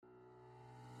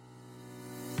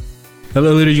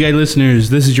Hello, Liturgy Guide listeners.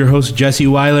 This is your host, Jesse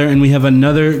Weiler, and we have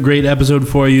another great episode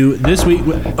for you this week.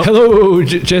 Oh. Hello,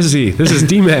 Jesse. This is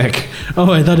D-Mac. Oh,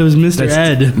 I thought it was Mr.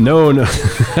 Ed. No.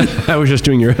 I was just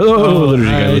doing your hello, Liturgy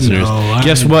Guide listeners.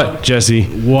 Guess what, Jesse?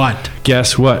 What?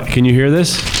 Guess what? Can you hear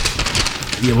this?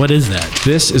 Yeah, what is that?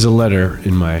 This is a letter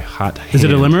in my hot hand. Is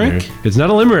it a limerick? Here. It's not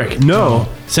a limerick. No. Oh.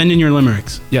 Send in your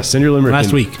limericks. Yes, send your limerick.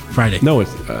 Last week, Friday. No,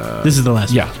 it's... this is the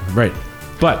last week. Yeah, right.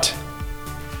 But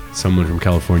someone from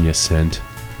California sent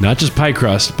not just pie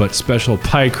crust, but special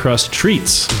pie crust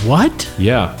treats. What?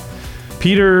 Yeah.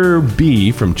 Peter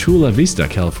B. from Chula Vista,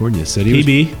 California said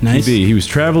nice. He was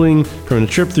traveling from a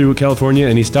trip through California,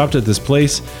 and he stopped at this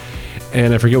place,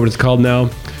 and I forget what it's called now,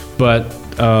 but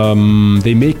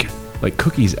they make like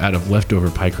cookies out of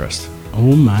leftover pie crust.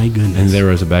 Oh my goodness. And there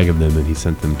was a bag of them, and he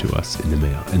sent them to us in the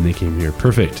mail, and they came here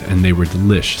perfect, and they were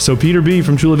delish. So Peter B.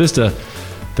 from Chula Vista,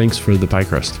 thanks for the pie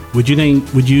crust. Would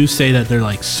you say that they're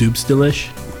like soups delish?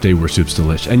 They were soups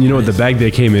delish. And you know what? The bag they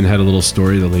came in had a little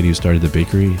story. The lady who started the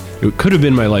bakery. It could have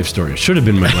been my life story. It should have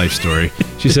been my life story.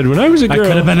 She said, when I was a girl... I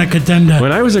could have been a contender.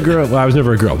 When I was a girl... Well, I was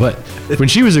never a girl. But when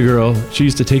she was a girl, she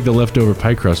used to take the leftover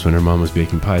pie crust when her mom was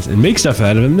baking pies and make stuff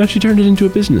out of them. Now she turned it into a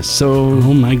business. So...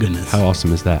 Oh, my goodness. How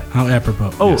awesome is that? How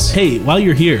apropos. Oh, yes. Hey, while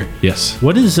you're here... Yes.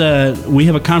 What is... we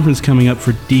have a conference coming up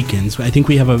for deacons. I think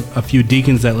we have a few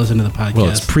deacons that listen to the podcast. Well,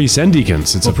 it's priests and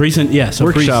deacons. It's a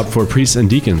workshop for priests and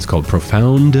deacons called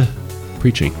Profound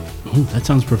Preaching. Oh, that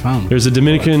sounds profound. There's a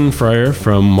Dominican friar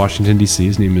from Washington, D.C.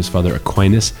 His name is Father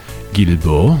Aquinas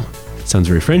Guilbeault. Sounds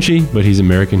very Frenchy, but he's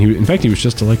American. In fact, he was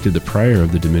just elected the prior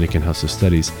of the Dominican House of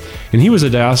Studies. And he was a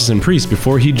diocesan priest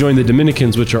before he joined the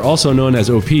Dominicans, which are also known as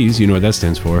OPs. You know what that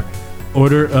stands for?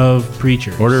 Order of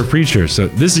Preachers. Order of Preachers. So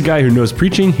this is a guy who knows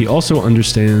preaching. He also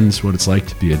understands what it's like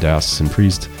to be a diocesan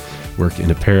priest, work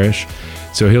in a parish.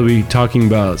 So he'll be talking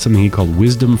about something he called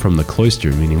wisdom from the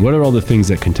cloister, meaning what are all the things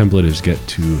that contemplatives get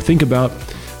to think about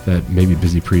that maybe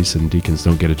busy priests and deacons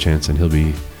don't get a chance, and he'll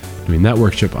be doing that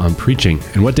workshop on preaching.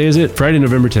 And what day is it? Friday,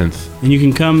 November 10th. And you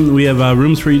can come. We have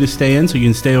rooms for you to stay in, so you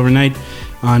can stay overnight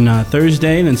on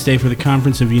Thursday and then stay for the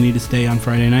conference. If you need to stay on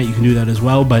Friday night, you can do that as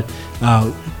well. But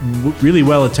really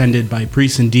well attended by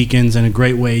priests and deacons, and a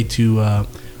great way to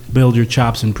build your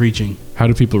chops in preaching. How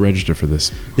do people register for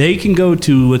this? They can go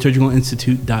to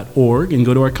liturgicalinstitute.org and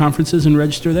go to our conferences and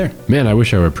register there. Man, I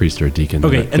wish I were a priest or a deacon.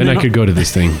 Okay, then I could go to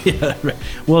this thing. Yeah, right.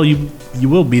 Well, you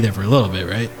will be there for a little bit,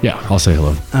 right? Yeah, I'll say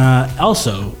hello.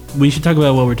 Also, we should talk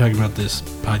about what we're talking about this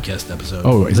podcast episode.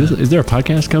 Oh, is there a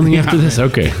podcast coming after this?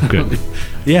 Okay, good.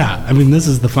 Yeah, I mean, this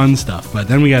is the fun stuff, but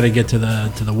then we got to get to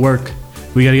the work.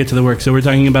 We got to get to the work. So we're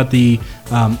talking about the,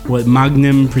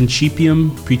 Magnum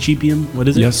Principium? What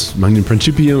is it? Yes, Magnum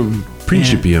Principium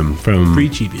from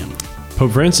Principium.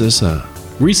 Pope Francis, a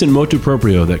recent motu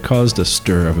proprio that caused a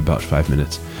stir of about 5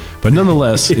 minutes. But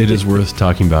nonetheless, it is worth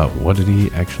talking about. What did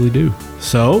he actually do?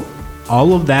 So,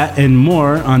 all of that and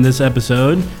more on this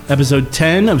episode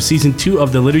 10 of Season 2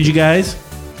 of the Liturgy Guys.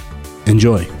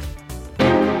 Enjoy.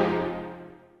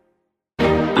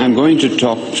 I'm going to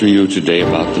talk to you today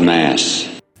about the Mass.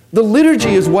 The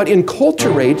liturgy is what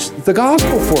enculturates the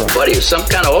gospel for us. What are you, some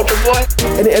kind of altar boy?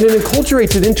 And it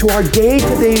enculturates it into our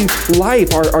day-to-day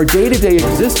life, our day-to-day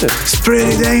existence. It's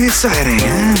pretty dang exciting,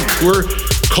 huh? We're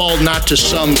called not to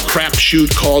some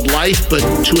crapshoot called life, but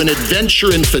to an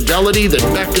adventure in fidelity that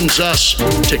beckons us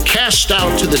to cast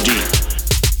out to the deep.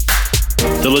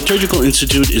 The Liturgical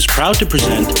Institute is proud to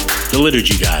present the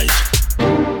Liturgy Guys.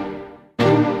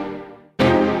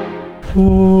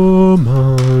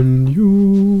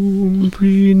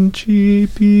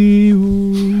 Principium.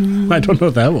 I don't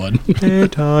know that one.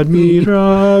 Et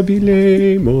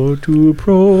admirabile motu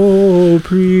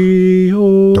proprio.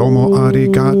 Domo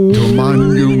arigato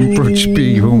magnum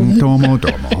principium. Domo.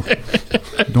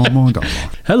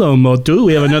 Hello, Motu.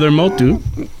 We have another Motu.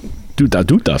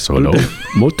 Tuta solo.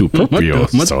 Motu proprio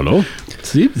solo.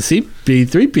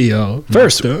 CP3PO.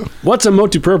 First, what's a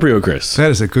motu proprio, Chris? That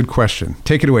is a good question.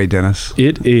 Take it away, Dennis.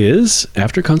 It is,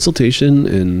 after consultation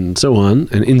and so on,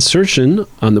 an insertion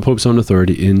on the Pope's own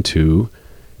authority into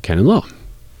canon law.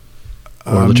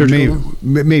 Or liturgical law.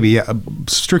 Maybe, yeah.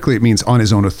 Strictly, it means on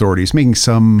his own authority. He's making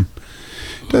some...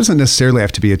 Doesn't necessarily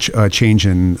have to be a change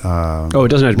in it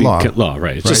doesn't have to be law,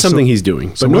 right? It's just something he's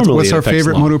doing. So what's our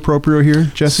favorite motu proprio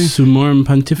here, Jesse? Summorum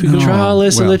Pontificum. Tra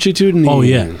solicitudine. Oh,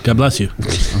 yeah. God bless you.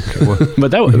 Okay, well,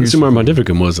 but that Summorum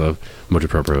Pontificum was a motu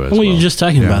proprio as well. Well, you were just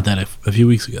talking about that a few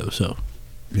weeks ago. So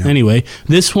anyway,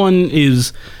 this one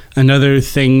is another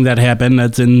thing that happened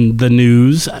that's in the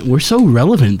news. We're so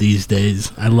relevant these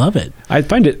days. I love it. I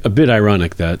find it a bit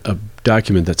ironic that a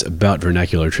document that's about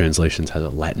vernacular translations has a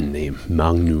Latin name,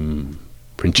 Magnum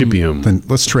Principium. Then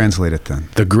let's translate it then.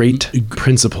 The great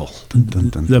principle. Dun, dun,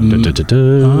 The- dun. Dun, dun, dun,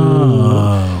 dun.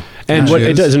 Oh. And what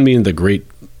it is- doesn't mean the great.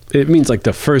 It means like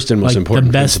the first and most Like the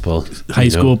important best principle. high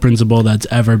school principal that's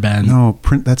ever been. No,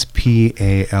 that's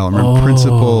PAL. Remember,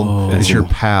 principal is your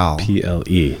pal.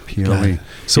 PLE. PLE.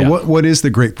 So Yeah. what is the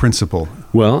great principle?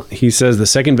 Well, he says the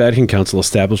Second Vatican Council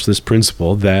established this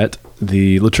principle that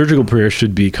the liturgical prayer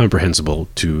should be comprehensible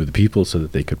to the people so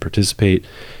that they could participate,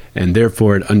 and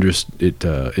therefore it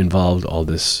involved all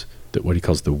this, what he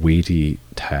calls the weighty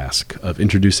task of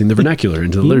introducing the vernacular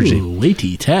into the liturgy. Ooh,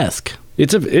 weighty task.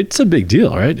 It's a big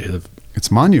deal, right? It's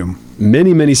Monium.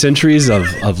 Many, many centuries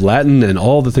of Latin and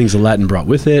all the things that Latin brought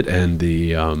with it, and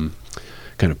the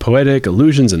kind of poetic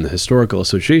allusions and the historical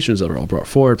associations that are all brought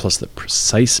forward, plus the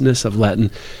preciseness of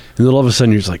Latin. And then all of a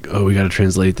sudden you're just like, oh, we got to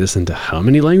translate this into how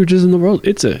many languages in the world?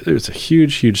 It's a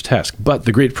huge, huge task. But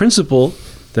the great principle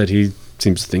that he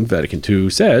seems to think Vatican II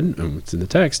said, and it's in the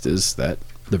text, is that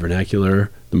the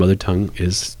vernacular, the mother tongue,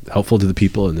 is helpful to the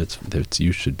people, and its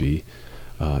use should be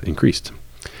increased.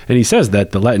 And he says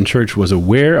that the Latin Church was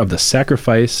aware of the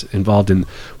sacrifice involved in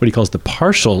what he calls the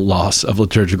partial loss of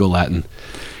liturgical Latin,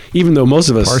 even though most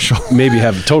of us maybe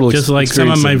have total Just like some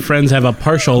of my friends have a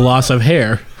partial loss of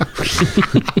hair.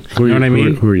 you know what I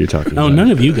mean? Who are you talking about? Oh,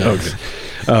 none of you guys.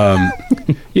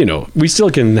 We still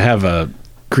can have a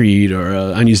creed or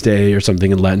a Agnus Dei or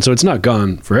something in Latin, so it's not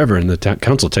gone forever, and the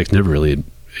council text never really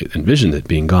envisioned it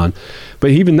being gone.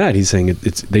 But even that, he's saying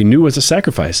they knew it was a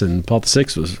sacrifice, and Paul VI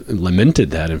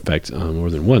lamented that, in fact, more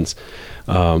than once.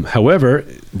 However,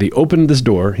 they opened this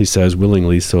door, he says,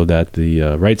 willingly, so that the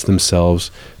rites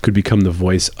themselves could become the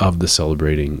voice of the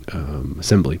celebrating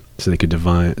assembly, so they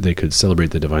could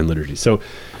celebrate the divine liturgy. So,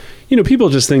 people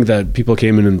just think that people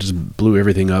came in and just blew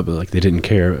everything up, like they didn't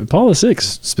care. Paul VI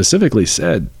specifically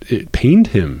said it pained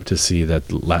him to see that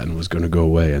Latin was going to go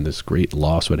away and this great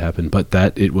loss would happen, but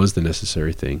that it was the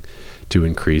necessary thing to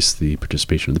increase the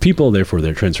participation of the people, therefore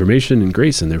their transformation in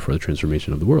grace, and therefore the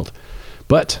transformation of the world.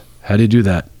 But how do you do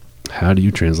that? How do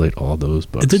you translate all those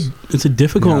books? It's a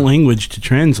difficult language to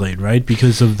translate, right?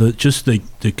 Because of the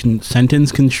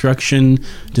sentence construction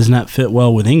does not fit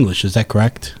well with English. Is that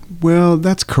correct? Well,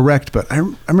 that's correct, but I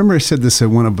remember I said this at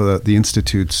one of the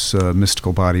Institute's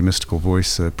Mystical Body, Mystical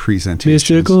Voice presentations.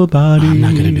 Mystical body, I'm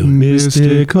not gonna do it.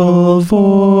 Mystical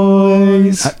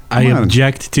voice. I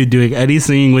object to doing any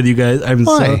singing with you guys.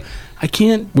 Why? I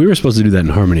can't. We were supposed to do that in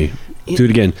harmony. Do it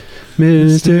again.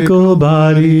 Mystical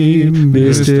body,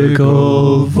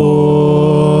 mystical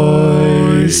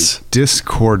voice.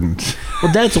 Discordant.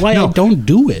 Well, that's why I don't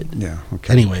do it. Yeah,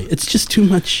 okay. Anyway, it's just too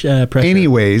much pressure.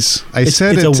 Anyways, it's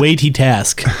a weighty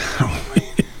task.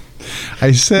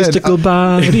 I said Mystical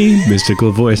body,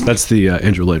 mystical voice. That's the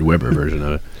Andrew Lloyd Webber version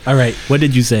of it. All right, what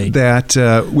did you say? that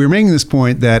we're making this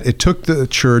point that it took the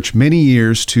church many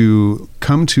years to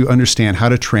come to understand how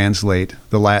to translate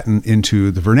the Latin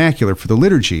into the vernacular for the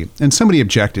liturgy. And somebody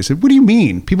objected, said, "What do you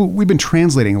mean? We've been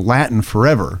translating Latin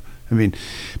forever." I mean,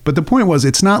 but the point was,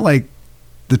 it's not like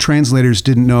the translators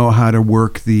didn't know how to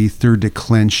work the third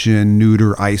declension,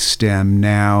 neuter, I stem,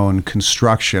 noun,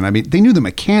 construction. I mean, they knew the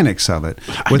mechanics of it.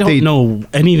 I don't know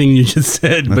anything you just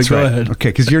said, but That's go right. ahead. Okay,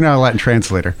 because you're not a Latin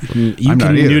translator. You I'm not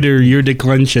can either. neuter your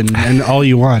declension and all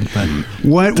you want, but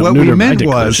What Don't we neuter my meant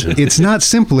was, declension. it's not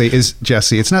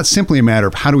simply a matter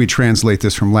of how do we translate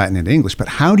this from Latin into English, but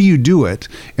how do you do it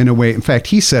in a way? In fact,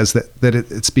 he says that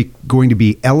it's going to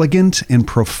be elegant and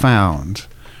profound.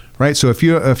 Right, so if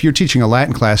you're teaching a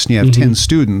Latin class and you have 10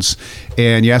 students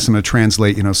and you ask them to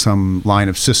translate, some line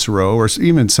of Cicero or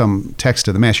even some text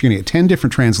of the Mass, you're going to get 10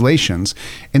 different translations,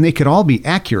 and they could all be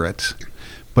accurate,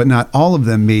 but not all of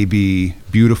them may be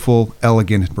beautiful,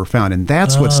 elegant, and profound. And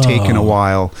that's what's taken a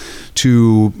while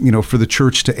to, for the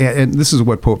church to, and this is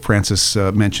what Pope Francis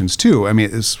mentions too. I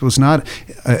mean, this was not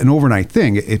an overnight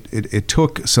thing. It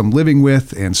took some living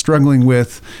with and struggling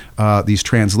with these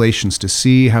translations to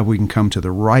see how we can come to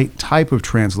the right type of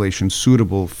translation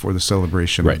suitable for the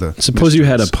celebration of the Suppose you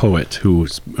had a mysteries. poet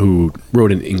who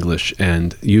wrote in English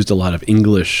and used a lot of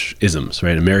English isms,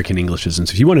 right? American English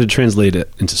isms. If you wanted to translate it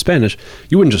into Spanish,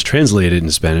 you wouldn't just translate it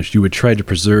into Spanish. You would try to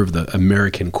preserve the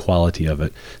American quality of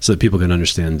it so that people can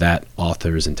understand that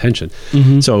author's intention.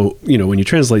 So, when you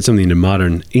translate something into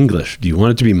modern English, do you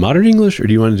want it to be modern English, or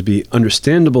do you want it to be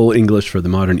understandable English for the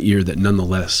modern ear that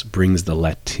nonetheless brings the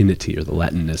Latinity or the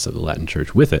Latinness of the Latin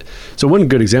Church with it? So one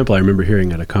good example I remember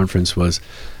hearing at a conference was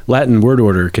Latin word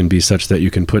order can be such that you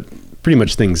can put pretty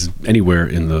much things anywhere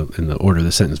in the order.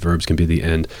 The sentence verbs can be the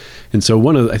end. And so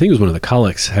I think it was one of the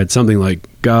collects had something like,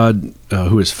 God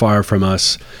who is far from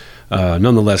us,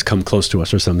 nonetheless come close to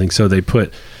us, or something. So they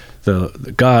put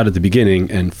the God at the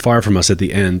beginning and far from us at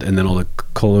the end, and then all the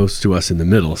close to us in the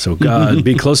middle. So God,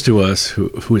 be close to us,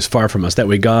 who is far from us. That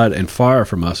way, God and far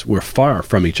from us, we're far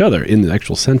from each other in the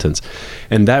actual sentence.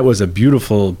 And that was a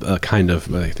beautiful kind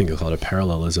of, I think it's called a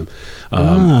parallelism,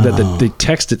 that the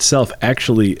text itself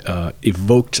actually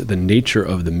evoked the nature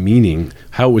of the meaning.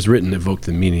 How it was written evoked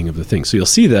the meaning of the thing. So you'll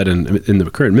see that in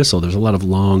the current missal, there's a lot of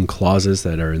long clauses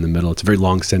that are in the middle. It's very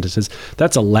long sentences.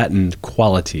 That's a Latin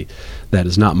quality that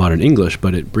is not modern English,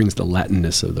 but it brings the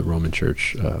Latinness of the Roman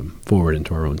Church forward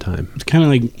into our own time. It's kind of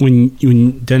like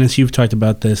when Dennis, you've talked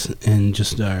about this in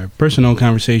just our personal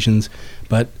conversations,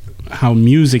 but how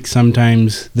music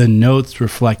sometimes the notes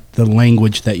reflect the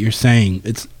language that you're saying.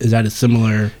 Is that a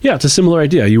similar? Yeah, it's a similar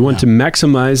idea. You want to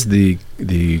maximize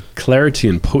the clarity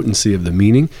and potency of the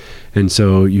meaning, and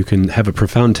so you can have a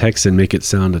profound text and make it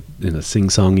sound in a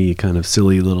sing-songy kind of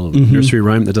silly little nursery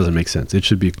rhyme. That doesn't make sense. It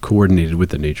should be coordinated with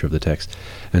the nature of the text,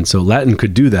 and so Latin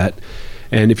could do that.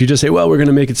 And if you just say, well, we're going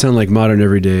to make it sound like modern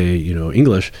everyday,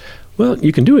 English, well,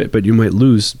 you can do it, but you might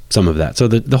lose some of that. So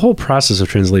the whole process of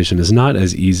translation is not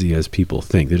as easy as people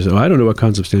think. They just say, I don't know what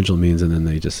consubstantial means, and then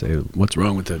they just say, what's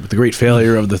wrong with the great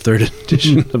failure of the third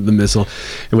edition of the Missal,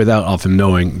 and without often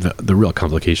knowing the real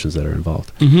complications that are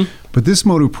involved. But this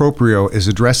motu proprio is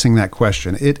addressing that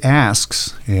question. It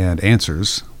asks and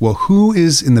answers, well, who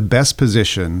is in the best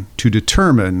position to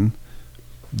determine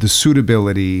the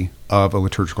suitability of a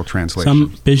liturgical translation?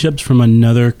 Some bishops from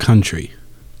another country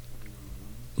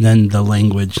than the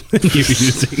language that you're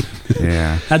using.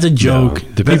 Yeah. That's a joke. No,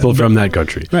 the people from that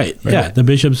country. Right. Yeah, the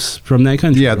bishops from that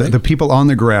country. Yeah, right? the people on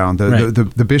the ground,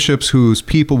 the bishops whose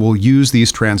people will use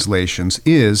these translations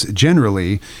is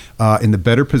generally in the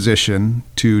better position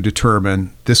to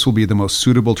determine this will be the most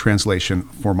suitable translation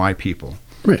for my people.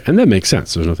 Right, and that makes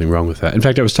sense. There's nothing wrong with that. In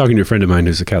fact, I was talking to a friend of mine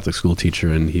who's a Catholic school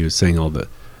teacher, and he was saying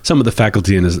some of the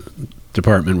faculty in his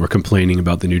department were complaining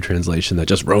about the new translation that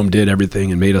just Rome did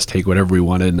everything and made us take whatever we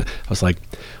wanted. And I was like,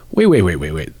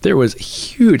 wait. There was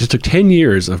huge. It took 10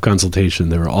 years of consultation.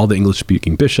 There were all the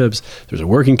English-speaking bishops. There's a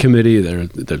working committee.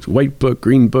 There's white book,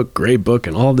 green book, gray book,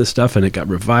 and all this stuff. And it got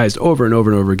revised over and over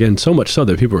and over again, so much so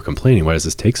that people were complaining, why does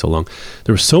this take so long?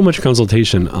 There was so much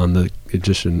consultation on the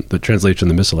translation of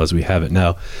the Missal as we have it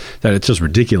now, that it's just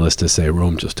ridiculous to say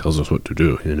Rome just tells us what to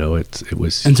do. It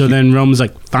was. And so then Rome's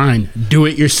like, fine, do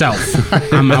it yourself.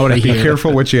 I'm out of here. Be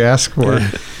careful what you ask for.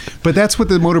 But that's what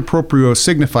the motu proprio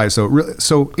signifies, though.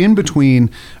 So in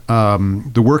between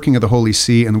the working of the Holy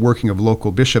See and the working of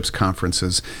local bishops'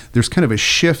 conferences, there's kind of a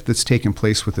shift that's taken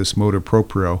place with this motu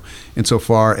proprio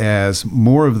insofar as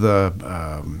more of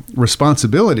the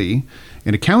responsibility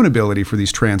and accountability for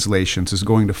these translations is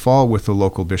going to fall with the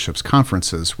local bishops'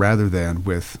 conferences rather than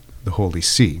with the Holy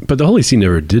See. But the Holy See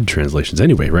never did translations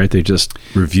anyway, right? They just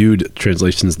reviewed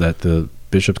translations that the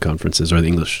bishop conferences or the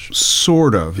English.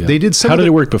 Sort of. Yeah. They did some. How did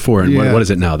it work before, and what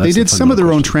is it now? They did some of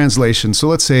their own translations. So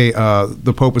let's say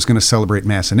the Pope was going to celebrate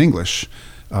Mass in English.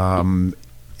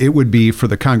 It would be for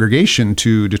the congregation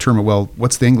to determine, well,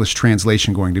 what's the English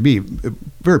translation going to be? It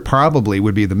very probably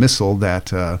would be the Missal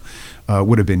that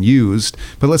would have been used.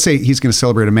 But let's say he's going to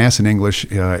celebrate a Mass in English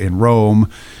in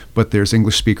Rome, but there's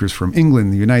English speakers from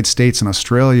England, the United States, and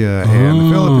Australia, and the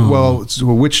Philippines. Well, so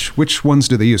which ones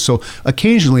do they use? So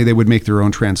occasionally they would make their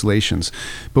own translations.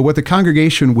 But what the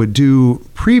congregation would do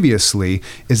previously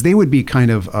is they would be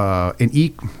kind of I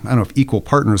don't know if equal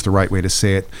partner is the right way to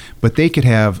say it, but they could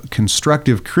have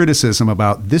constructive criticism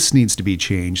about this needs to be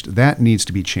changed, that needs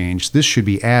to be changed, this should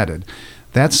be added.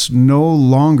 That's no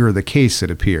longer the case,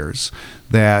 it appears.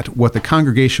 That what the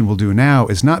congregation will do now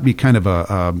is not be kind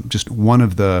of just one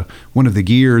of the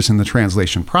gears in the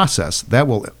translation process. That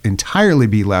will entirely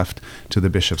be left to the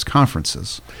bishops'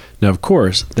 conferences. Now, of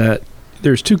course, that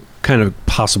there's two kind of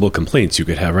possible complaints you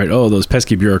could have, right? Oh, those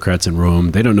pesky bureaucrats in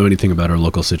Rome, they don't know anything about our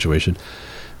local situation.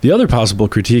 The other possible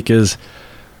critique is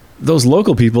those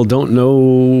local people don't know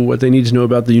what they need to know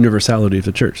about the universality of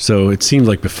the church. So it seemed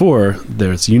like before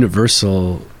there's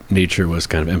universal nature was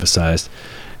kind of emphasized,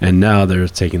 and now they're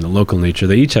taking the local nature.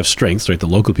 They each have strengths, right? The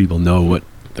local people know what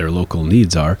their local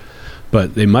needs are,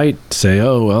 but they might say,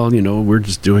 oh, well, we're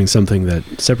just doing something that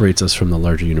separates us from the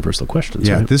larger universal questions.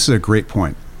 Yeah, right? This is a great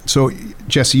point. So,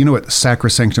 Jesse, you know what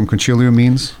Sacrosanctum Concilium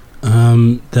means?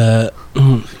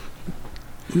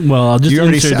 Well, I'll just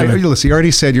listen, you already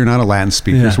said you're not a Latin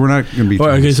speaker, so we're not going to be...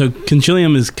 Okay, so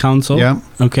concilium is council. Yeah.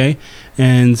 Okay.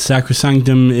 And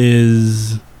sacrosanctum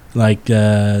is like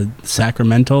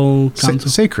sacramental council?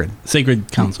 Sacred.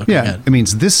 Sacred council. Okay, yeah, it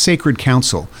means this sacred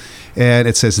council. And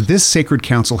it says, this sacred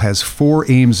council has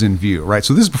 4 aims in view, right?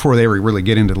 So this is before they really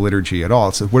get into the liturgy at all.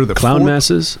 It says, what are the Clown 4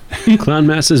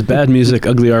 masses, bad music,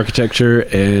 ugly architecture,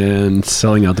 and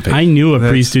selling out the paper. I knew a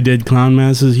priest who did clown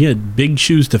masses. He had big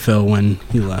shoes to fill when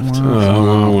he left.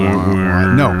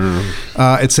 No.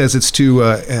 It says it's to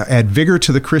add vigor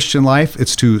to the Christian life.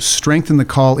 It's to strengthen the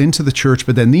call into the church.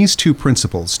 But then these 2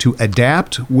 principles, to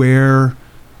adapt where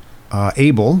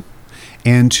able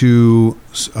and to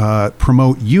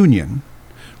promote union.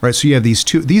 Right, so you have these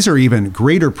 2. These are even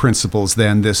greater principles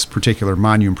than this particular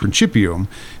Manuum Principium.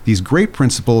 These great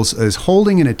principles is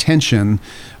holding in attention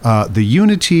the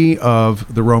unity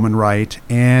of the Roman Rite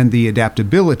and the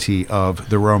adaptability of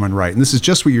the Roman Rite. And this is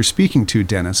just what you're speaking to,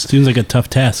 Dennis. Seems like a tough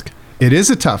task. It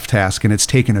is a tough task, and it's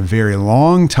taken a very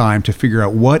long time to figure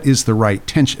out what is the right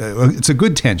tension. It's a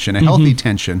good tension, a healthy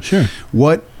tension. Sure.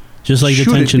 What Just like the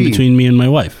should it tension be? between me and my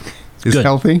wife. Is Good.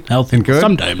 healthy? Healthy. And good?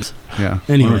 Sometimes. Yeah.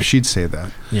 Anyway. I wonder if she'd say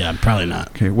that. Yeah, probably not.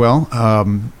 Okay, well,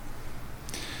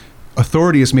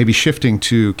 authority is maybe shifting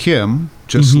to Kim,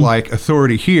 just like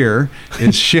authority here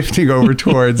is shifting over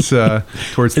towards the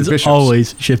It's bishops.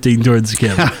 always shifting towards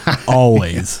Kim.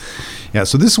 Always. Yeah,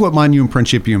 so this is what Manuum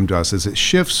Principium does, is it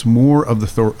shifts more of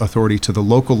the authority to the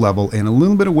local level and a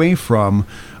little bit away from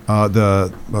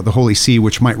the Holy See,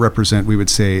 which might represent, we would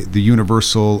say, the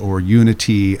universal or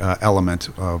unity element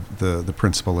of the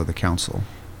principle of the council.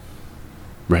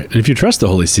 Right. And if you trust the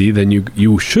Holy See, then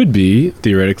you should be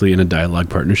theoretically in a dialogue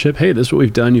partnership. Hey, this is what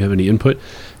we've done. You have any input?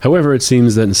 However, it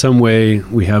seems that in some way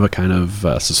we have a kind of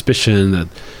suspicion that,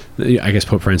 I guess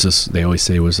Pope Francis, they always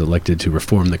say, was elected to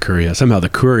reform the Curia. Somehow the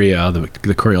Curia,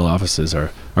 the curial offices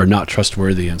are not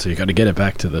trustworthy, and so you got to get it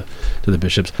back to the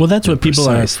bishops. Well, that's what people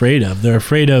are afraid of. They're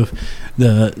afraid of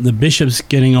the bishops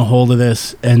getting a hold of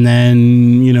this and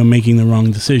then, making the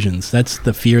wrong decisions. That's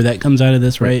the fear that comes out of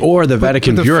this, right? Or the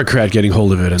Vatican bureaucrat getting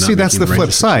hold of it. And See, that's the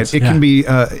flip side. It can be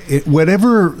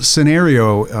whatever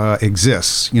scenario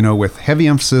exists, with heavy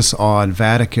emphasis on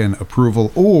Vatican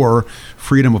approval or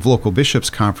freedom of local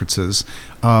bishops' conferences.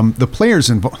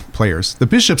 The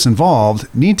bishops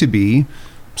involved need to be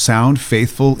sound,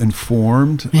 faithful,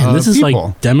 informed Man, this is people.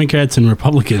 like Democrats and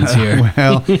Republicans here.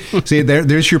 Well, see,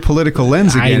 there's your political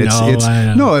lens again.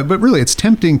 I know. No, but really, it's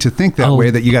tempting to think that way,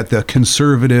 that you got the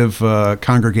conservative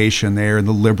congregation there and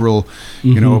the liberal,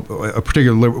 a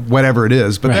particular whatever it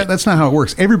is. But Right. that's not how it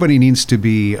works. Everybody needs to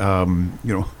be,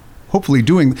 hopefully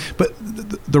doing, but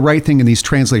the right thing in these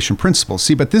translation principles.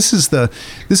 See, but this is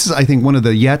I think one of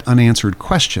the yet unanswered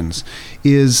questions.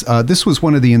 Is this was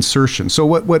one of the insertions. So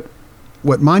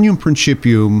what Manuum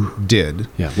Principium did.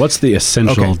 Yeah, what's the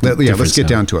essential difference let's get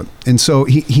down to it. And so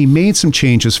he made some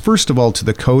changes, first of all, to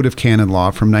the Code of Canon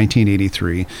Law from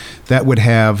 1983 that would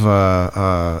have,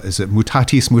 is it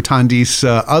mutatis mutandis,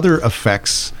 other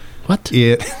effects. What?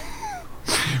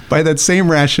 By that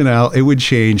same rationale, it would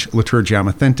change Liturgiam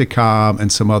Authenticam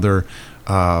and some other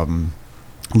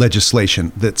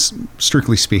legislation that's,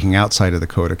 strictly speaking, outside of the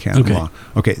Code of Canon Law.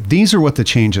 Okay, these are what the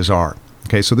changes are.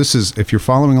 Okay, so this is, if you're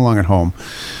following along at home,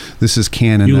 this is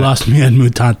Canon. You lost me at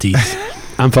mutatis.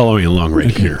 I'm following along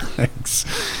right here. Thanks.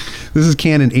 This is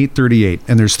Canon 838,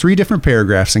 and there's 3 different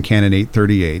paragraphs in Canon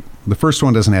 838. The first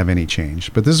one doesn't have any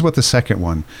change, but this is what the second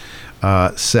one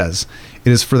says.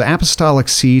 It is for the Apostolic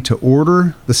See to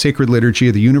order the sacred liturgy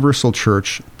of the Universal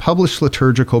Church, publish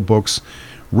liturgical books,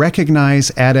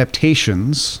 recognize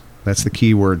adaptations. That's the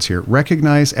key words here.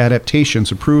 Recognize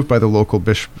adaptations approved by the local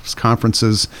bishops'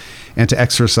 conferences, and to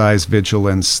exercise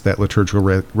vigilance that liturgical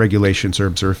regulations are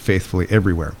observed faithfully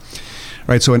everywhere. All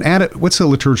right, so what's a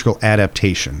liturgical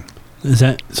adaptation? Is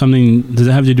that something, does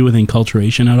it have to do with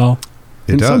enculturation at all?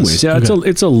 It In does. some ways, yeah. Okay.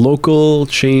 It's a local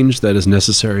change that is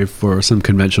necessary for some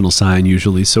conventional sign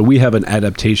usually. So we have an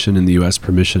adaptation in the U.S.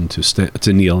 permission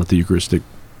to kneel at the Eucharistic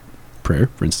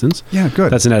prayer, for instance. Yeah,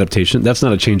 good. That's an adaptation. That's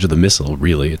not a change of the missal,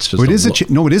 really. It's just Well,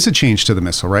 it is a change to the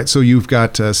missal, right? So you've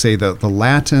got, say, the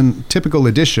Latin typical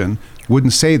edition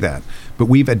wouldn't say that, but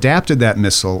we've adapted that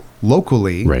missal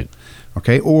locally. Right.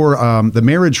 Okay, or the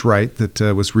marriage rite that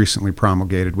was recently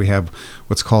promulgated. We have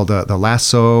what's called the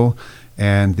lasso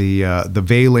and the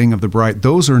veiling of the bride.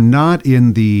 Those are not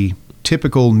in the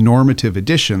typical normative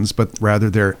editions, but rather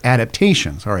they're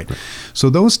adaptations. All right. So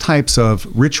those types of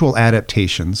ritual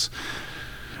adaptations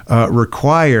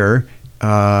require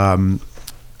a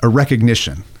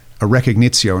recognition, a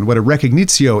recognitio. And what a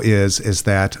recognitio is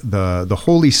that the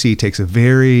Holy See takes a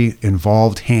very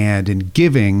involved hand in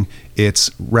giving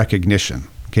its recognition.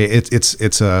 Okay,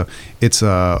 it's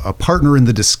a partner in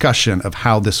the discussion of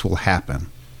how this will happen.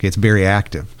 Okay, it's very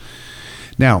active.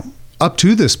 Now, up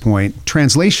to this point,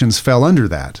 translations fell under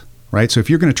that. right? So if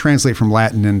you're going to translate from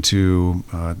Latin into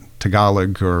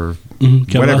Tagalog or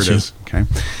God whatever bless it you. is, okay,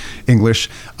 English,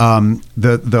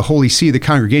 the Holy See, the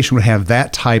congregation would have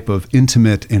that type of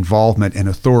intimate involvement and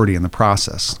authority in the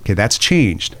process. Okay, that's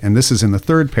changed, and this is in the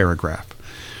third paragraph.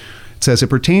 It says, it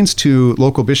pertains to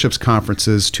local bishops'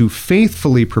 conferences to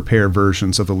faithfully prepare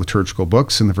versions of the liturgical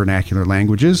books in the vernacular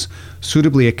languages,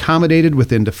 suitably accommodated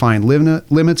within defined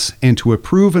limits, and to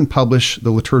approve and publish the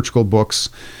liturgical books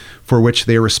for which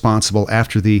they are responsible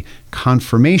after the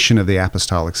confirmation of the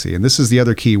Apostolic See. And this is the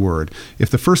other key word.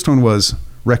 If the first one was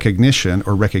recognition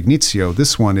or recognitio,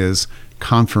 this one is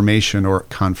confirmation or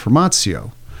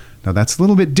confirmatio. Now that's a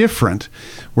little bit different.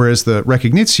 Whereas the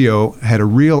recognitio had a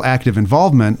real active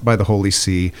involvement by the Holy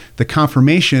See, the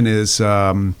confirmation is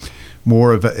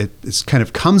more of it's kind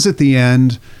of comes at the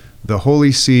end. The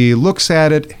Holy See looks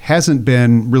at it, hasn't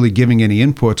been really giving any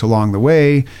input along the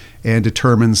way, and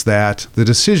determines that the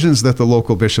decisions that the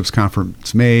local bishops'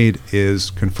 conference made is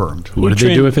confirmed. What did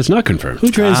they do if it's not confirmed? Who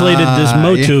translated this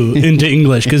motu into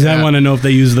English? Because I want to know if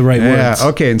they use the right words.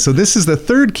 Okay, and so this is the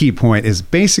third key point, is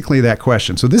basically that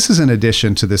question. So this is in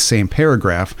addition to this same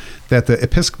paragraph, that the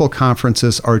Episcopal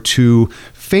conferences are to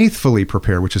faithfully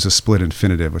prepare, which is a split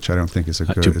infinitive, which I don't think is a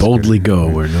good... To boldly go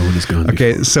where no one has gone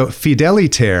Okay, before. so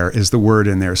fideliter is the word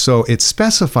in there. So it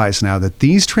specifies now that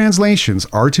these translations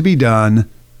are to be done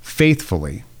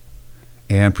faithfully,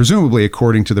 and presumably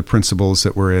according to the principles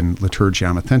that were in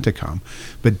Liturgiam Authenticam.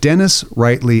 But Dennis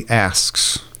rightly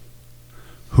asks,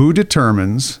 who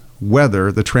determines whether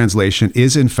the translation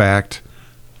is in fact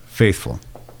faithful?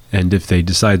 And if they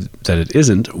decide that it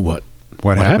isn't, what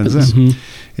happens then? Mm-hmm.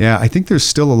 Yeah, I think there's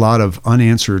still a lot of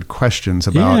unanswered questions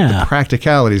about the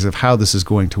practicalities of how this is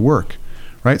going to work,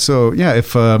 right? So, yeah,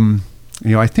 if...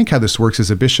 I think how this works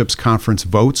is a bishops' conference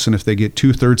votes, and if they get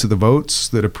 2/3 of the votes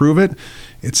that approve it,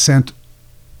 it's sent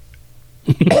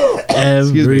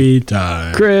every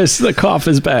time. Chris, the cough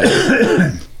is back.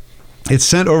 It's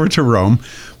sent over to Rome.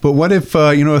 But what if,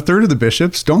 a third of the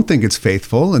bishops don't think it's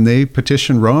faithful, and they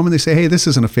petition Rome and they say, hey, this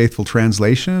isn't a faithful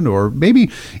translation? Or maybe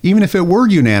even if it were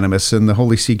unanimous and the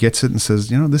Holy See gets it and says,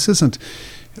 this isn't,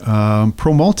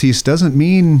 pro multis doesn't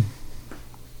mean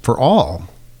for all,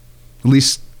 at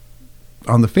least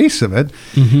on the face of it,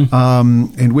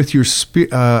 and with your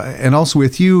and also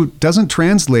with you, doesn't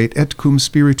translate et cum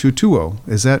spiritu tuo.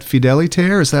 Is that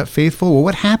fideliter? Is that faithful? Well,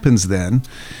 what happens then?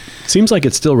 Seems like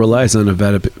it still relies on a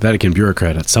Vatican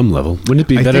bureaucrat at some level. Wouldn't it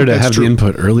be better to have the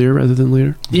input earlier rather than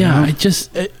later? Yeah,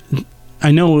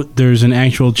 I know there's an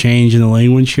actual change in the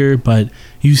language here, but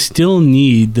you still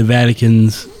need the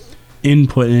Vatican's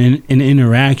input and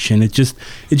interaction. But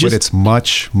it's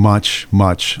much, much,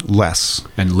 much less.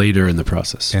 And later in the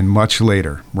process. And much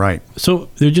later, right. So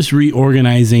they're just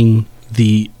reorganizing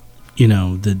that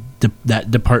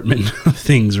department of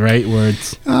things, right? Where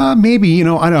it's... maybe,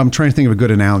 I'm trying to think of a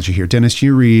good analogy here. Dennis,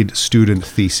 you read student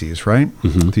theses, right?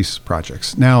 Mm-hmm. Thesis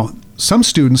projects. Now, some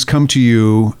students come to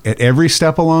you at every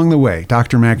step along the way.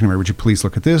 Dr. McNamara, would you please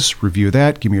look at this, review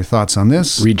that, give me your thoughts on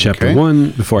this? Read chapter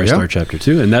 1 before I start chapter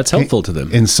 2, and that's helpful to them.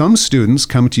 And some students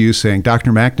come to you saying,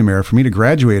 Dr. McNamara, for me to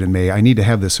graduate in May, I need to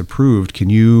have this approved.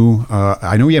 Can you,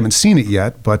 I know you haven't seen it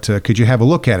yet, but could you have a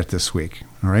look at it this week?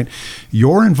 All right.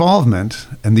 Your involvement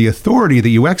and the authority that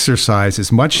you exercise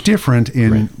is much different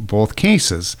in both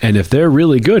cases. And if they're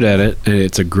really good at it and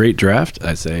it's a great draft,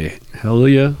 I say,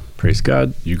 hallelujah, praise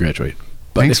God, you graduate.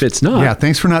 But if it's not... Yeah,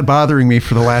 thanks for not bothering me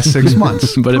for the last 6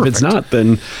 months. But if it's not,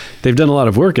 then they've done a lot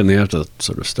of work and they have to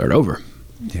sort of start over.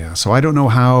 Yeah, so I don't know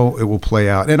how it will play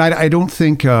out. And I don't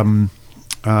think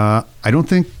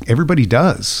everybody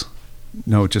does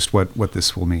know just what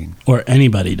this will mean. Or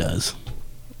anybody does.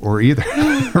 Or either,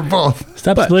 or both.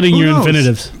 Stop splitting your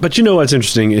infinitives. But what's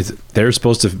interesting is they're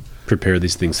supposed to prepare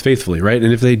these things faithfully, right?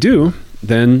 And if they do,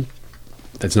 then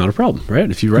that's not a problem, right?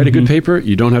 If you write a good paper,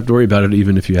 you don't have to worry about it,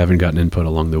 even if you haven't gotten input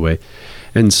along the way.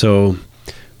 And so,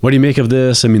 what do you make of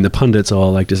this? I mean, the pundits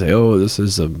all like to say, oh, this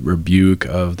is a rebuke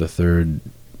of the third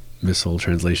missal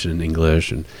translation in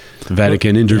English, and the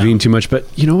Vatican intervened too much. But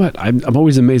you know what? I'm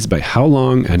always amazed by how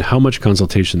long and how much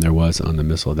consultation there was on the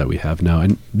missal that we have now.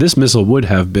 And this missal would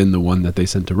have been the one that they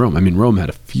sent to Rome. I mean, Rome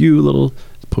had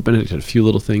Pope Benedict had a few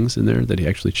little things in there that he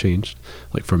actually changed,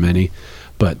 like for many.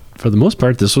 But for the most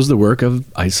part, this was the work of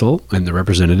ICEL and the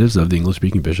representatives of the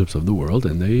English-speaking bishops of the world,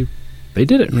 and they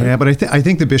did it. Right? Yeah, but I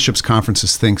think the bishops'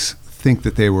 conferences think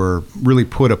that they were really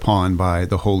put upon by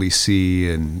the Holy See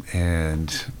and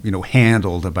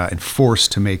handled about and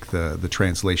forced to make the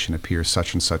translation appear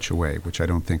such and such a way, which I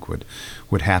don't think would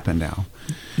happen now.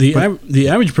 The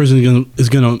average person is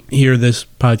going to hear this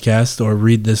podcast or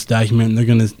read this document, and they're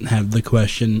going to have the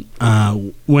question,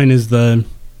 when is the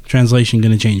translation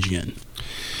going to change again?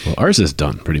 Well, ours is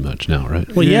done pretty much now, right?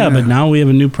 Well, yeah, but now we have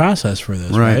a new process for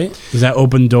this, right? Does that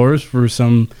open doors for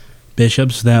some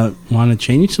bishops that want to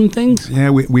change some things?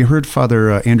 Yeah, we heard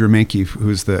Father Andrew Mankey,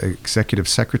 who's the executive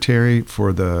secretary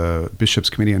for the Bishops'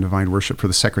 Committee on Divine Worship for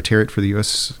the Secretariat for the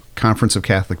U.S. Conference of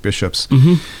Catholic Bishops.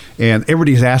 And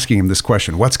everybody's asking him this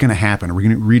question, what's going to happen? Are we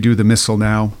going to redo the missal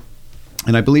now?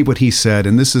 And I believe what he said,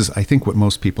 and this is, I think, what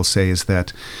most people say, is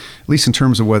that, at least in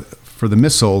terms of what, for the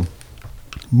missal,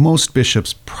 most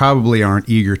bishops probably aren't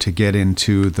eager to get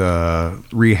into the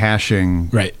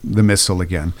rehashing the missal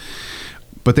again.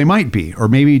 But they might be, or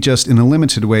maybe just in a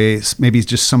limited way, maybe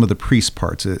just some of the priest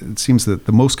parts. It seems that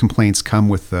the most complaints come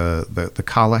with the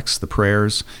collects, the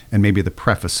prayers, and maybe the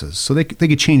prefaces. So they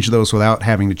could change those without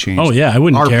having to change. Oh, yeah, I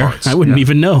wouldn't care. Parts. I wouldn't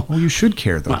even know. Well, you should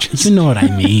care, though. Well, you know what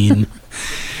I mean.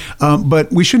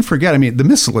 But we shouldn't forget, I mean, the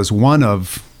Missal is one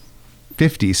of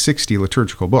 50, 60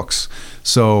 liturgical books.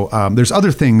 So there's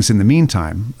other things in the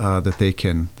meantime that they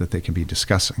can be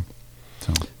discussing.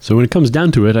 So when it comes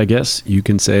down to it, I guess you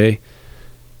can say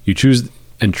you choose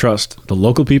and trust the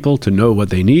local people to know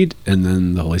what they need, and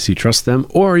then the Holy See trusts them.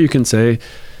 Or you can say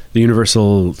the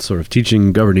universal sort of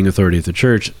teaching, governing authority of the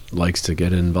church likes to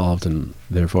get involved and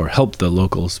therefore help the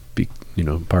locals be,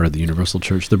 part of the universal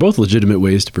church. They're both legitimate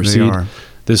ways to proceed. They are.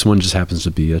 This one just happens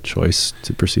to be a choice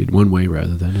to proceed one way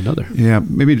rather than another. Yeah,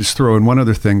 maybe just throw in one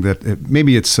other thing that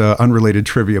maybe it's unrelated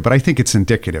trivia, but I think it's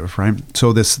indicative, right?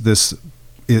 So does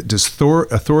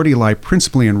authority lie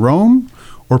principally in Rome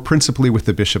or principally with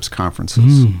the bishops'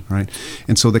 conferences, right?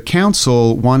 And so the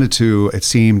council wanted to, it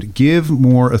seemed, give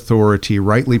more authority,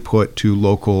 rightly put, to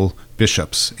local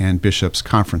bishops and bishops'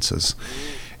 conferences.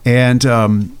 And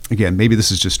again, maybe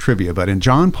this is just trivia, but in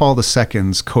John Paul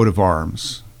II's coat of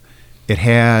arms, it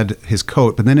had his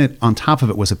coat, but then on top of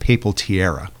it was a papal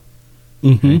tiara.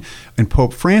 Okay? And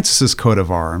Pope Francis's coat of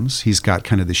arms, he's got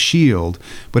kind of the shield,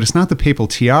 but it's not the papal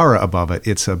tiara above it,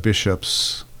 it's a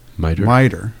bishop's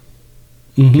mitre.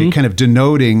 Okay, kind of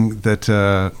denoting that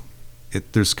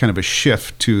there's kind of a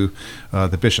shift to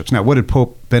the bishops. Now, what did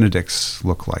Pope Benedict's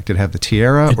look like? Did it have the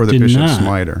tiara or the bishop's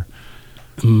mitre?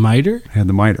 Mitre? It had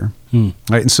the mitre.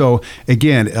 Right, and so,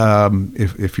 again,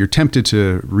 if you're tempted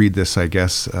to read this, I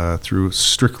guess, through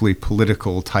strictly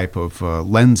political type of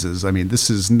lenses, I mean, this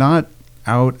is not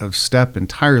out of step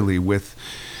entirely with,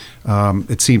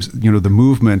 it seems, the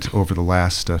movement over the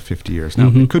last 50 years. Now,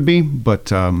 it could be,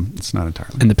 but it's not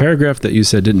entirely. And the paragraph that you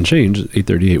said didn't change,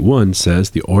 838.1, says,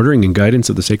 the ordering and guidance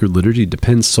of the sacred liturgy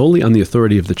depends solely on the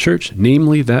authority of the church,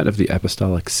 namely that of the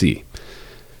Apostolic See.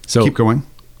 So keep going.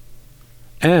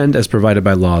 And as provided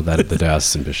by law, that of the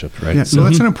diocesan bishop, right? Yeah, so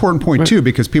that's an important point too,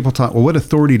 because people talk, well, what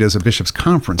authority does a bishop's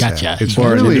conference have? It's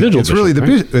really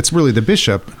the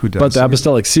bishop who does. But the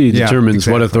Apostolic See determines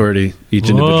what authority each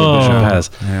individual bishop has.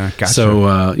 Yeah, gotcha.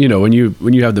 So when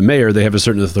you have the mayor, they have a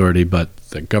certain authority, but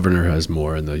the governor has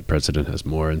more, and the president has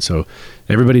more, and so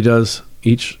everybody does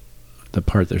each the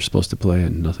part they're supposed to play,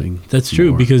 and nothing. That's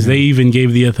true, because they even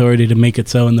gave the authority to make it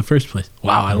so in the first place.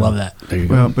 Wow, I love that. There you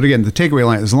go. Well, but again, the takeaway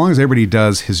line: as long as everybody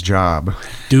does his job,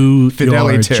 do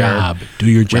your job.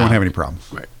 Do your job. We won't have any problem.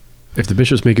 Right. If the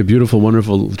bishops make a beautiful,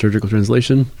 wonderful liturgical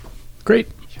translation, great.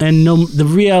 And the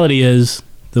reality is,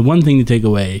 the one thing to take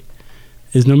away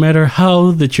is, no matter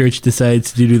how the church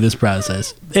decides to do this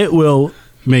process, it will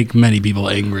make many people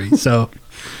angry. So.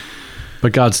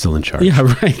 But God's still in charge. Yeah,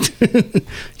 right.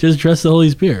 Just trust the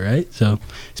Holy Spirit, right? So,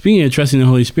 speaking of trusting the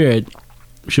Holy Spirit,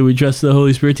 should we trust the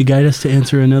Holy Spirit to guide us to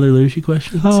answer another liturgy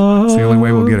question? It's the only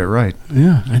way we'll get it right.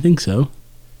 Yeah, I think so.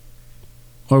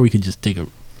 Or we could just take a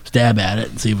stab at it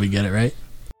and see if we get it right.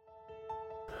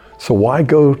 So why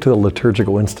go to the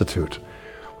Liturgical Institute?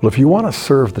 Well, if you want to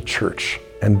serve the church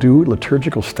and do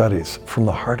liturgical studies from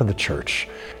the heart of the church,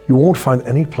 you won't find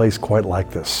any place quite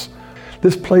like this.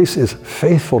 This place is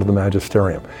faithful to the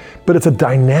magisterium, but it's a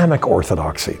dynamic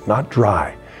orthodoxy, not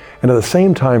dry. And at the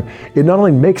same time, it not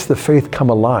only makes the faith come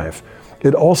alive,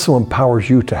 it also empowers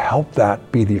you to help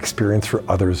that be the experience for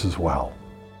others as well.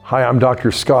 Hi, I'm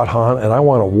Dr. Scott Hahn, and I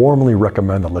want to warmly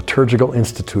recommend the Liturgical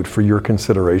Institute for your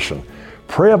consideration.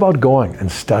 Pray about going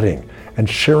and studying and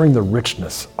sharing the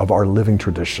richness of our living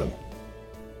tradition.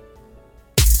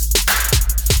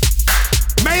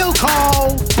 Mail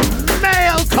call!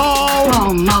 Mail call!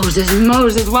 Oh,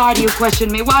 Moses, why do you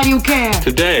question me? Why do you care?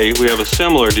 Today, we have a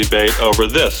similar debate over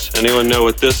this. Anyone know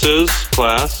what this is,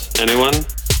 class? Anyone?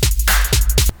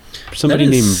 Somebody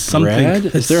named Brad?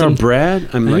 Is there a Brad?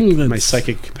 I'm like, my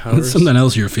psychic powers. That's something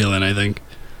else you're feeling, I think.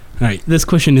 All right, this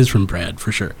question is from Brad,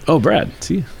 for sure. Oh, Brad.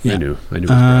 See? Yeah. I knew it was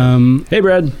Brad. Hey,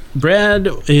 Brad. Brad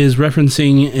is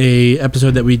referencing a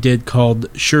episode that we did called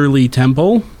Shirley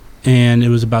Temple. and it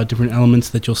was about different elements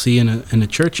that you'll see in a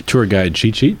church. Tour guide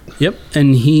cheat sheet. Yep.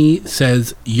 And he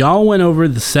says, y'all went over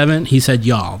the 7. He said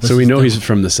y'all. So we know he's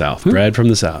from the South. Brad from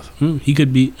the South. He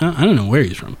could be, I don't know where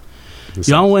he's from.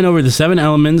 Y'all went over the 7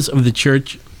 elements of the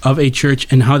church, of a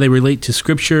church, and how they relate to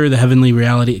Scripture, the heavenly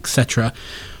reality, etc.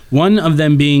 One of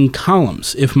them being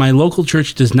columns. If my local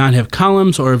church does not have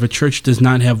columns, or if a church does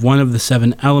not have one of the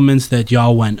 7 elements that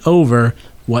y'all went over,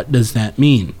 what does that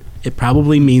mean? It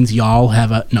probably means y'all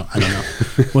have a... No, I don't know.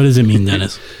 What does it mean,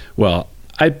 Dennis? Well,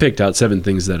 I picked out 7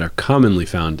 things that are commonly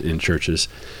found in churches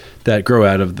that grow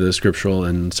out of the scriptural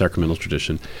and sacramental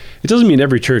tradition. It doesn't mean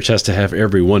every church has to have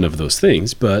every one of those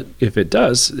things, but if it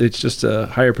does, it's just a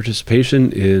higher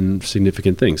participation in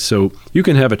significant things. So you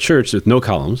can have a church with no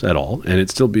columns at all, and it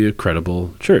still be a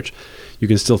credible church. You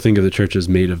can still think of the church as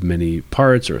made of many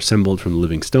parts or assembled from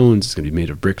living stones. It's going to be made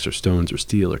of bricks or stones or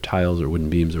steel or tiles or wooden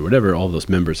beams or whatever. All those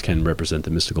members can represent the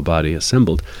mystical body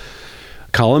assembled.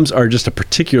 Columns are just a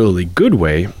particularly good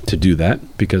way to do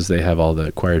that because they have all the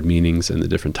acquired meanings and the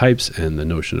different types and the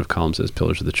notion of columns as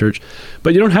pillars of the church.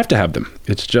 But you don't have to have them.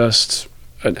 It's just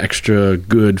an extra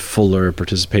good, fuller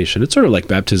participation. It's sort of like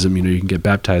baptism. You can get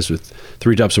baptized with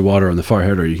 3 drops of water on the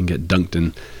forehead, or you can get dunked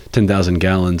in 10,000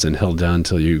 gallons and held down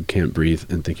until you can't breathe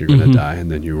and think you're going to die, and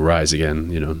then you rise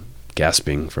again,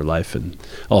 gasping for life and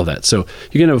all that. So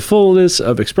you can have a fullness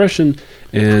of expression.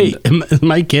 And hey, is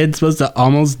my kid supposed to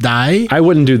almost die? I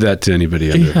wouldn't do that to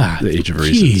anybody under the age of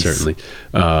reason, certainly.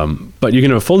 But you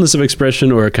can have a fullness of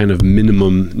expression or a kind of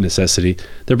minimum necessity.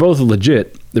 They're both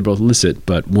legit. They're both licit,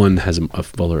 but one has a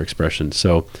fuller expression.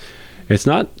 So it's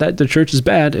not that the church is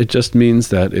bad. It just means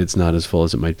that it's not as full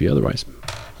as it might be otherwise.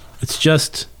 It's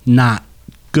just not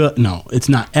good. No, it's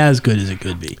not as good as it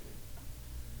could be.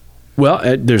 Well,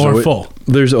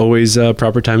 there's always a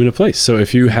proper time and a place. So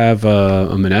if you have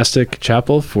a monastic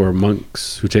chapel for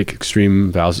monks who take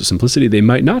extreme vows of simplicity, they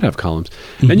might not have columns.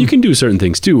 Mm-hmm. And you can do certain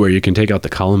things too, where you can take out the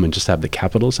column and just have the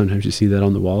capital. Sometimes you see that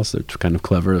on the walls. There's kind of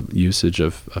clever usage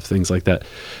of things like that.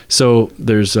 So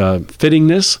there's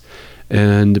fittingness,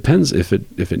 and depends if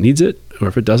it needs it or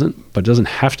if it doesn't. But it doesn't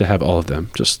have to have all of them.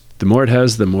 Just the more it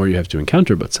has, the more you have to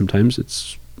encounter. But sometimes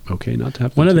it's okay not to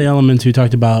have one of the elements we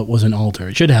talked about was an altar.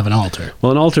 It should have an altar.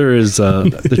 Well, an altar is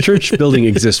the church building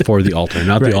exists for the altar,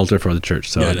 not the altar for the church.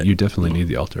 So you definitely need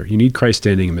the altar. You need Christ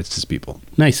standing amidst his people.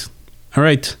 Nice. All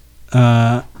right.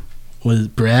 Was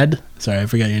Brad? Sorry, I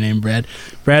forgot your name, Brad.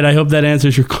 Brad, I hope that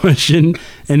answers your question.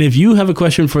 And if you have a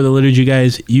question for the Liturgy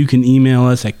Guys, you can email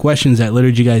us at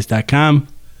questions@liturgyguys.com.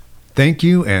 Thank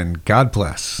you, and God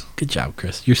bless. Good job,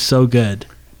 Chris. You're so good.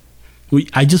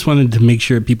 I just wanted to make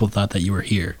sure people thought that you were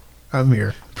here. I'm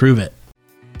here. Prove it.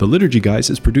 The Liturgy Guys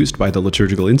is produced by the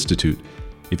Liturgical Institute.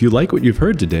 If you like what you've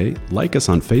heard today, like us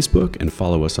on Facebook and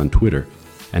follow us on Twitter.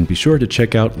 And be sure to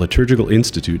check out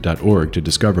liturgicalinstitute.org to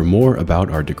discover more about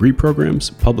our degree programs,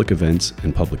 public events,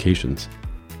 and publications.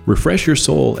 Refresh your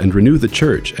soul and renew the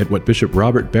church at what Bishop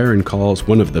Robert Barron calls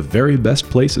one of the very best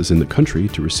places in the country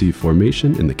to receive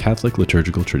formation in the Catholic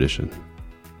liturgical tradition.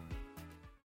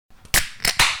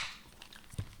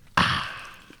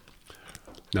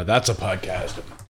 Now that's a podcast.